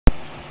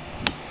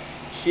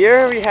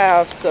here we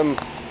have some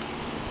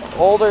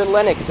older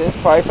Lennoxes,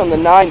 probably from the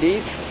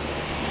 90s.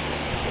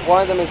 So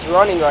one of them is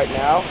running right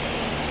now.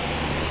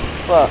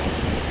 But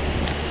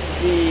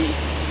the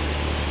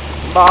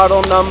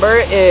model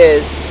number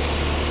is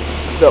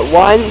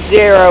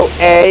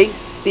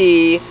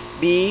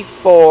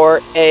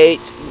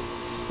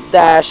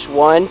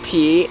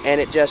 10ACB48-1P,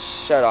 and it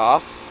just shut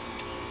off.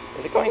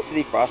 Is it going to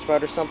defrost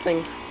mode or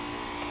something?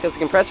 Because the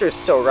compressor is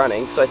still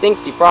running, so I think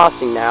it's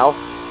defrosting now.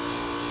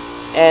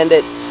 And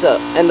it's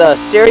and the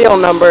serial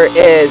number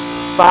is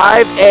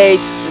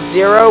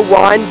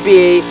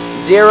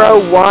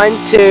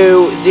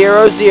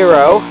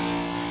 5801B01200.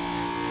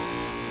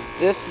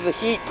 This is a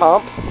heat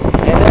pump,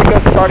 and there it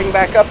goes, starting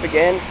back up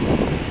again.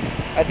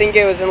 I think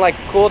it was in like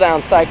a cool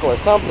down cycle or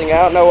something.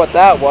 I don't know what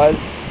that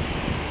was.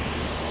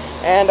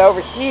 And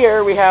over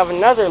here we have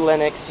another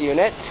Lennox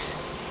unit.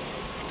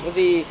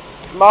 The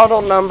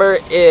model number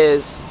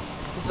is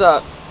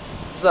the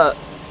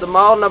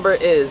model number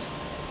is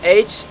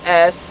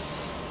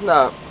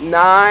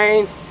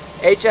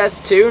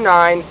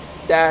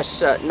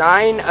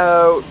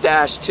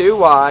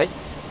HS29-90-2Y.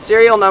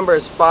 Serial number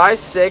is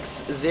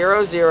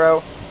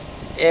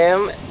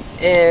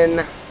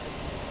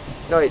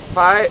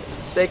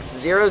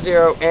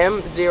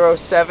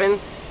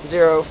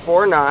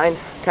 5600M070049.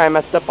 Kind of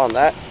messed up on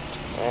that,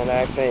 and I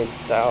actually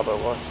dialed it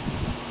one.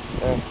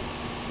 There.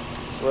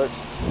 This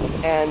works.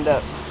 And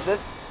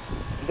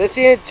this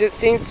unit just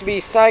seems to be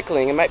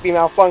cycling. It might be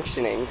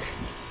malfunctioning.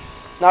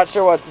 Not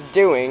sure what it's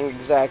doing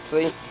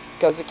exactly,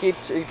 because it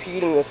keeps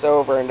repeating this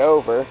over and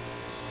over.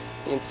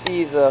 You can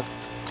see the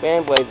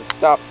fan blades have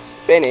stopped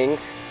spinning,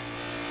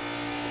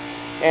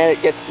 and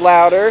it gets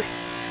louder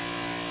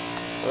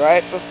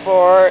right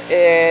before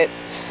it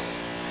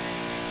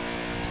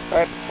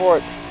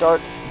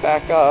starts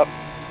back up.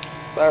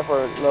 Sorry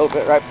for a little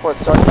bit. Right before it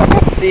starts back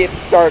up. See, it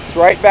starts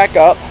right back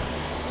up.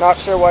 Not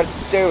sure what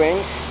it's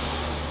doing.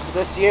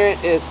 This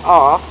unit is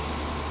off.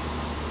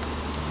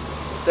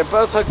 They're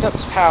both hooked up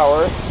to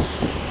power.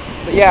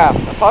 But yeah,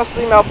 a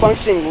possibly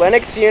malfunctioning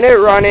Lennox unit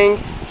running,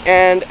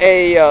 and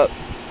a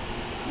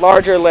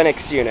larger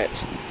Lennox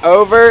unit.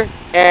 Over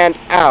and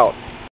out.